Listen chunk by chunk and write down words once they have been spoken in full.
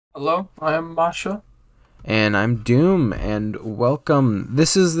Hello, I am Masha. And I'm Doom, and welcome.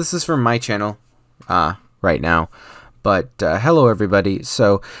 This is from my channel, right now. But hello, everybody.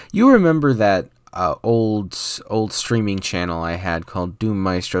 So you remember that old streaming channel I had called Doom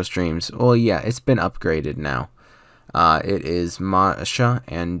Maestro Streams? Well, yeah, it's been upgraded now. It is Masha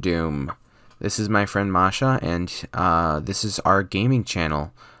and Doom. This is my friend Masha, and this is our gaming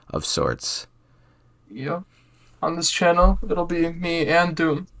channel of sorts. Yeah, on this channel, it'll be me and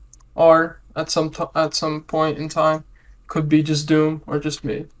Doom, or at some point in time, could be just Doom or just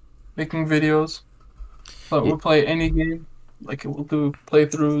me making videos. But Y- we'll play any game, like we'll do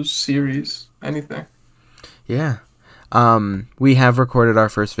playthroughs, series, anything. yeah. We have recorded our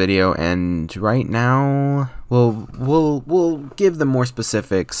first video, and right now we'll give them more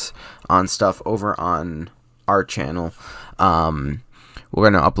specifics on stuff over on our channel. Um,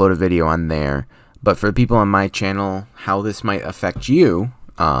 we're gonna upload a video on there, but for the people on my channel, how this might affect you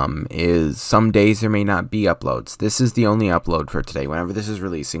is some days there may not be uploads. This is the only upload for today. Whenever this is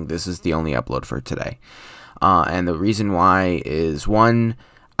releasing, this is the only upload for today. And the reason why is one,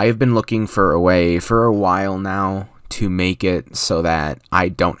 I've been looking for a way for a while now to make it so that I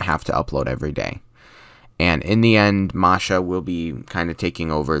don't have to upload every day. And in the end, Masha will be kind of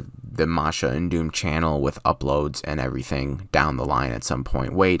taking over the Masha and Doom channel with uploads and everything down the line at some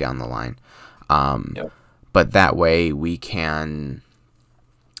point, way down the line. Um, Yep. but that way we can.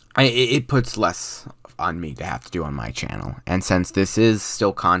 It puts less on me to have to do on my channel. And since this is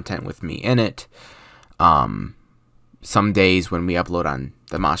still content with me in it, um, some days when we upload on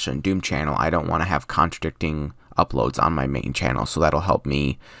the Masha and Doom channel, I don't want to have contradicting uploads on my main channel, so that'll help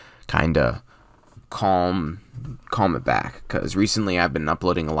me kind of calm it back. Because recently I've been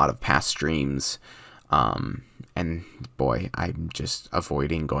uploading a lot of past streams, and boy, I'm just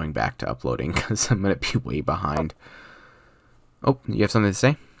avoiding going back to uploading because I'm gonna be way behind. Oh, you have something to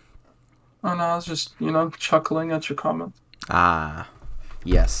say? And I was just, chuckling at your comment. Ah,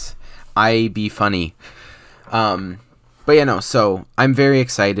 yes, I be funny. Um, but yeah, no. So I'm very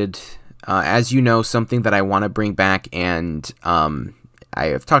excited. As you know, something that I want to bring back, and I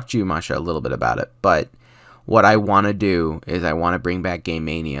have talked to you, Masha, a little bit about it. But what I want to do is I want to bring back Game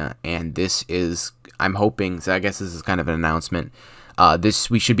Mania, and this is I'm hoping. So I guess this is kind of an announcement.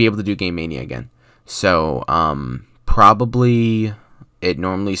 This we should be able to do Game Mania again. So probably it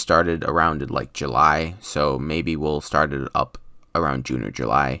normally started around like July, so maybe we'll start it up around June or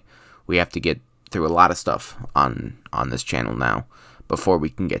July. We have to get through a lot of stuff on this channel now before we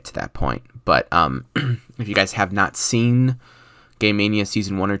can get to that point. But if you guys have not seen Game Mania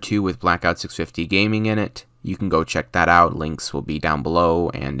Season 1 or 2 with Blackout 650 Gaming in it, you can go check that out. Links will be down below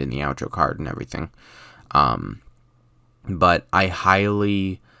and in the outro card and everything. But I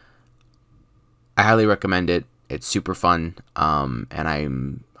highly recommend it. It's super fun, and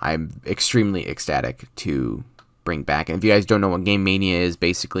I'm extremely ecstatic to bring back. And if you guys don't know what Game Mania is,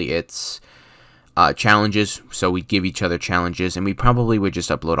 basically it's challenges. So we give each other challenges, and we probably would just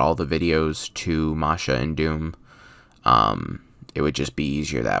upload all the videos to Masha and Doom. It would just be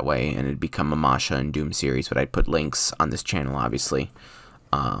easier that way, and it'd become a Masha and Doom series. But I'd put links on this channel, obviously,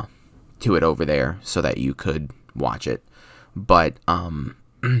 to it over there so that you could watch it. But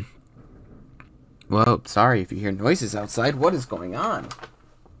well, sorry if you hear noises outside. What is going on?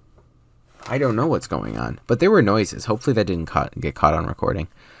 I don't know what's going on, but there were noises. Hopefully that didn't get caught on recording.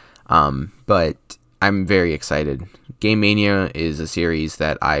 But I'm very excited. Game Mania is a series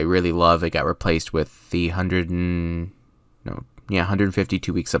that I really love. It got replaced with the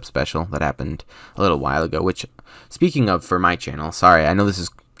 152 week sub special that happened a little while ago. Which, speaking of, for my channel, sorry, I know this has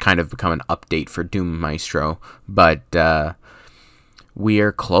kind of become an update for Doom Maestro, but we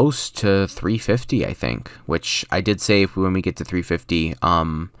are close to 350, I think. Which I did say when we get to 350,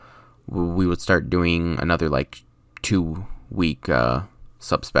 we would start doing another like 2 week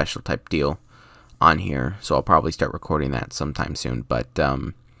sub special type deal on here. So I'll probably start recording that sometime soon. But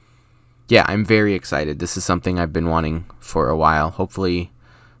yeah, I'm very excited. This is something I've been wanting for a while. Hopefully,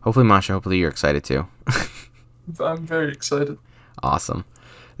 Masha, hopefully you're excited too. I'm very excited. Awesome.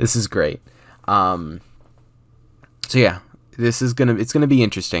 This is great. Um, so yeah, it's gonna be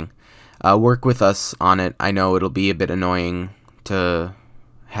interesting. Work with us on it. I know it'll be a bit annoying to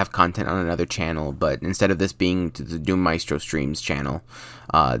have content on another channel, but instead of this being to the Doom Maestro Streams channel,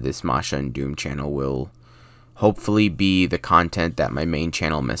 this Masha and Doom channel will hopefully be the content that my main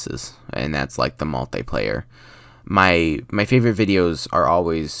channel misses, and that's like the multiplayer. My favorite videos are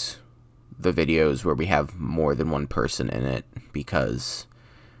always the videos where we have more than one person in it, because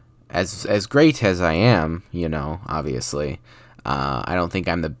as great as I am, obviously, I don't think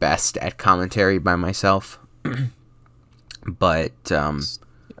I'm the best at commentary by myself. But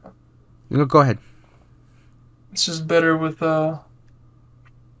Go ahead. It's just better with two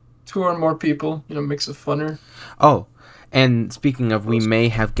or more people. Makes it funner. Oh, and speaking of, we Those- may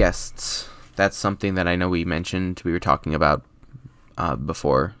have guests. That's something that I know we mentioned. We were talking about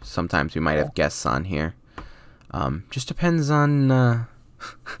before. Sometimes we might have guests on here. Just depends on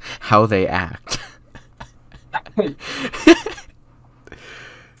how they act.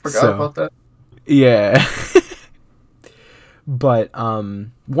 Forgot So about that. yeah. But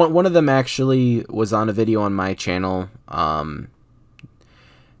one of them actually was on a video on my channel. We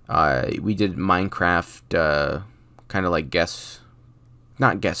did Minecraft, kind of like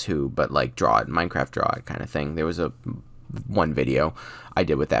not guess who, but like draw it, Minecraft draw it kind of thing. There was one video I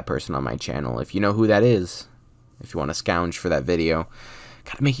did with that person on my channel. If you know who that is, if you want to scourge for that video,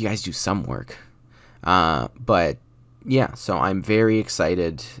 gotta make you guys do some work. But yeah, so I'm very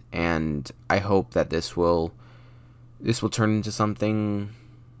excited, and I hope that this will turn into something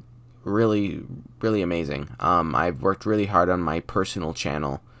really, really amazing. I've worked really hard on my personal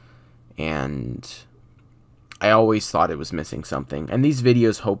channel, and I always thought it was missing something. And these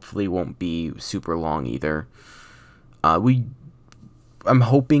videos hopefully won't be super long either. I'm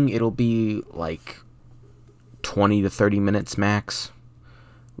hoping it'll be like 20 to 30 minutes max.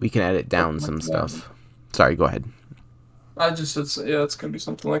 We can edit down Something some like that. stuff. Sorry, go ahead. It's gonna be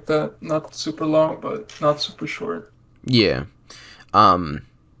something like that. Not super long, but not super short. Yeah. Um,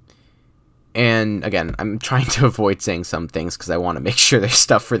 and again, I'm trying to avoid saying some things because I want to make sure there's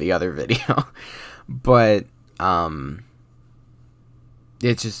stuff for the other video. But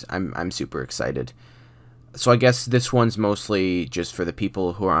it's just I'm super excited. So I guess this one's mostly just for the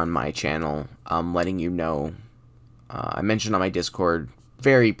people who are on my channel. Letting you know. I mentioned on my Discord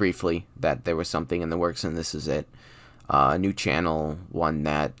very briefly that there was something in the works, and this is it. A new channel, one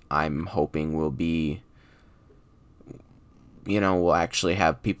that I'm hoping will be, will actually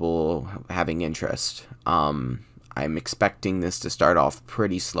have people having interest. I'm expecting this to start off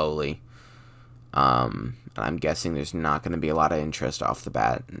pretty slowly. I'm guessing there's not going to be a lot of interest off the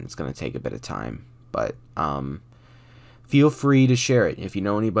bat, and it's going to take a bit of time. But feel free to share it. If you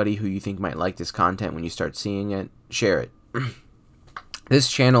know anybody who you think might like this content when you start seeing it, share it. This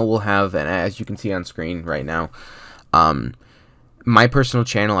channel will have, and as you can see on screen right now, my personal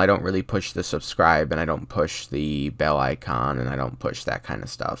channel, I don't really push the subscribe, and I don't push the bell icon, and I don't push that kind of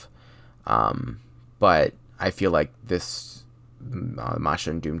stuff. But I feel like this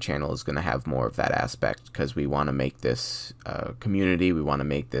Masha and Doom channel is going to have more of that aspect, because we want to make this community. We want to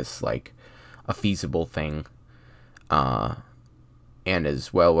make this like a feasible thing. And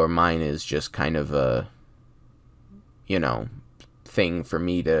as well, where mine is just kind of a, thing for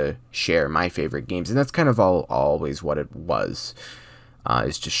me to share my favorite games, and that's kind of always what it was,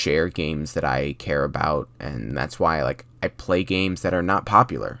 is to share games that I care about. And that's why I play games that are not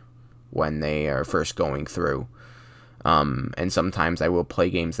popular when they are first going through, and sometimes I will play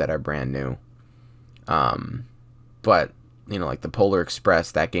games that are brand new, but like the Polar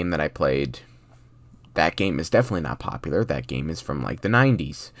Express, that game that I played, that game is definitely not popular. That game is from like the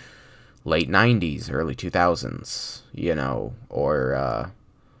 90s, late 90s, early 2000s, or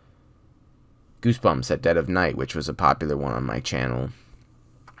Goosebumps at Dead of Night, which was a popular one on my channel.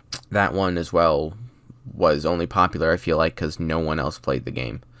 That one as well was only popular, I feel like, because no one else played the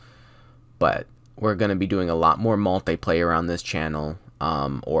game. But we're going to be doing a lot more multiplayer on this channel,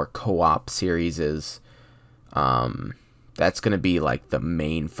 or co-op series. That's going to be like the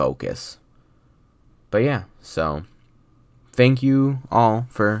main focus. But yeah, so thank you all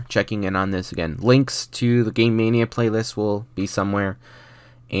for checking in on this. Again, links to the Game Mania playlist will be somewhere,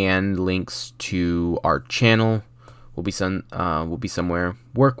 and links to our channel will be somewhere.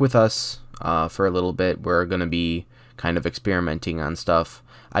 Work with us for a little bit. We're gonna be kind of experimenting on stuff.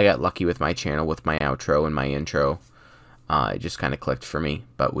 I got lucky with my channel with my outro and my intro. It just kind of clicked for me,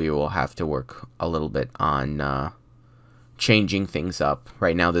 but we will have to work a little bit on changing things up.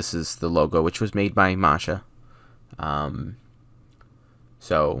 Right now, this is the logo, which was made by Masha.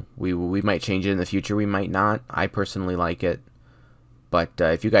 So we might change it in the future. We might not. I personally like it. But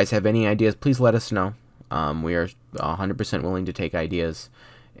if you guys have any ideas, please let us know. We are 100% willing to take ideas,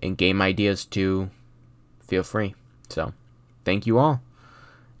 and game ideas too. Feel free. So thank you all,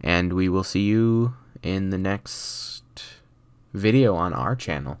 and we will see you in the next video on our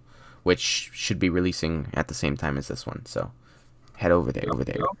channel, which should be releasing at the same time as this one. So head over there.